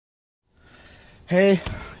Hey,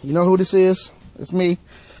 you know who this is? It's me.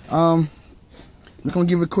 I'm gonna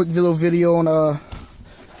give a quick little video on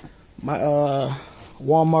my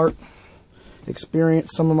Walmart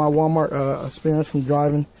experience. Some of my Walmart experience from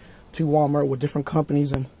driving to Walmart with different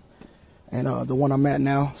companies and the one I'm at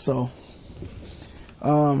now. So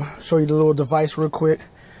show you the little device real quick.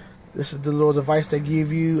 This is the little device they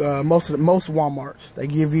give you. Most Walmarts they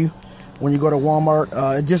give you when you go to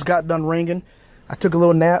Walmart. It just got done ringing. I took a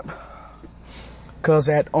little nap because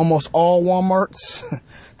at almost all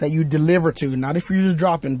Walmarts that you deliver to, not if you're just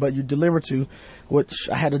dropping, but you deliver to, which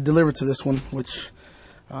I had to deliver to this one, which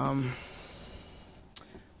I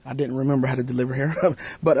didn't remember how to deliver here,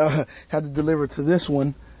 but had to deliver to this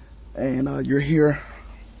one, and you're here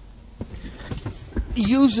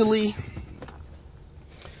usually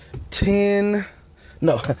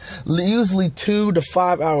usually 2 to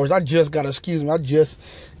 5 hours. I just got up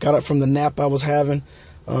from the nap I was having,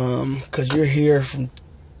 because you're here from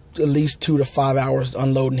at least 2 to 5 hours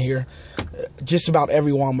unloading here, just about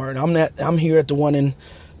every Walmart. I'm here at the one in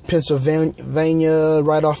Pennsylvania,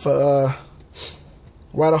 right off of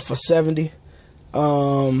 70.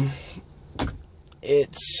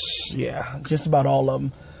 It's just about all of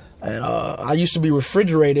them. And I used to be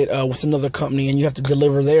refrigerated with another company, and you have to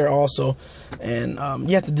deliver there also. And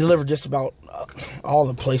you have to deliver just about all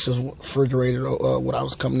the places refrigerated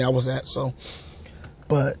what company I was at. So,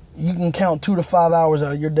 but you can count 2 to 5 hours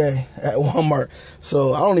out of your day at Walmart.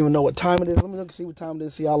 So I don't even know what time it is. Let me look and see what time it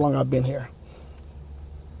is. See how long I've been here.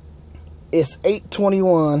 It's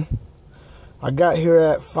 8:21. I got here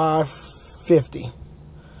at 5:50.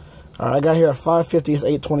 All right, I got here at 5:50. It's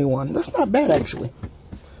 8:21. That's not bad, actually.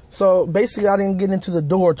 So basically, I didn't get into the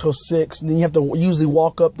door till 6. Then you have to usually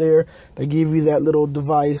walk up there. They give you that little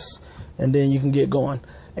device, and then you can get going.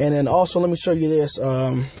 And then also, let me show you this.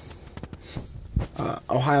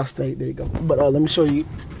 Ohio State. There you go. But let me show you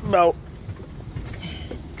about.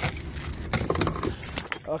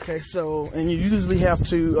 Okay, so and you usually have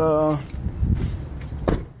to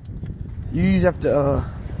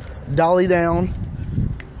dolly down,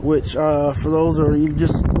 which for those who are you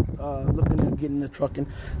just looking at getting the trucking,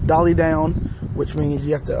 dolly down, which means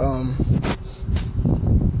you have to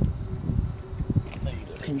there you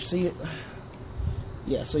go. Can you see it?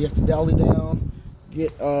 Yeah, so you have to dolly down,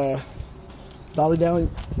 get dolly down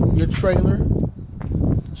your trailer,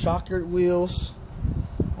 shock your wheels.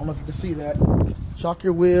 I don't know if you can see that. Shock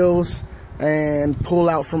your wheels and pull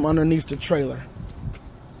out from underneath the trailer.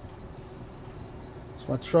 It's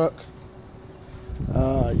my truck. You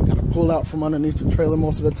gotta pull out from underneath the trailer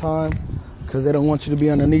most of the time because they don't want you to be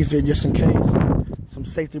underneath it, just in case. Some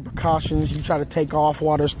safety precautions. You try to take off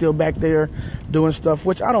while they're still back there doing stuff,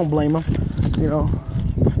 which I don't blame them. You know,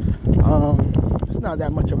 it's not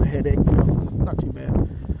that much of a headache. You know, not too bad.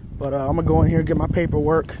 But I'm gonna go in here and get my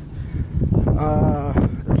paperwork.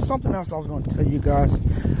 There's something else I was going to tell you guys.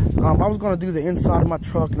 I was going to do the inside of my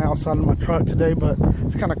truck and outside of my truck today, but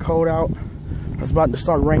it's kind of cold out. It's about to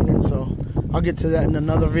start raining, so I'll get to that in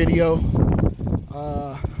another video.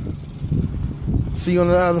 See you on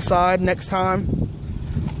the other side next time.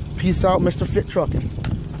 Peace out, Mr. Fit Trucking.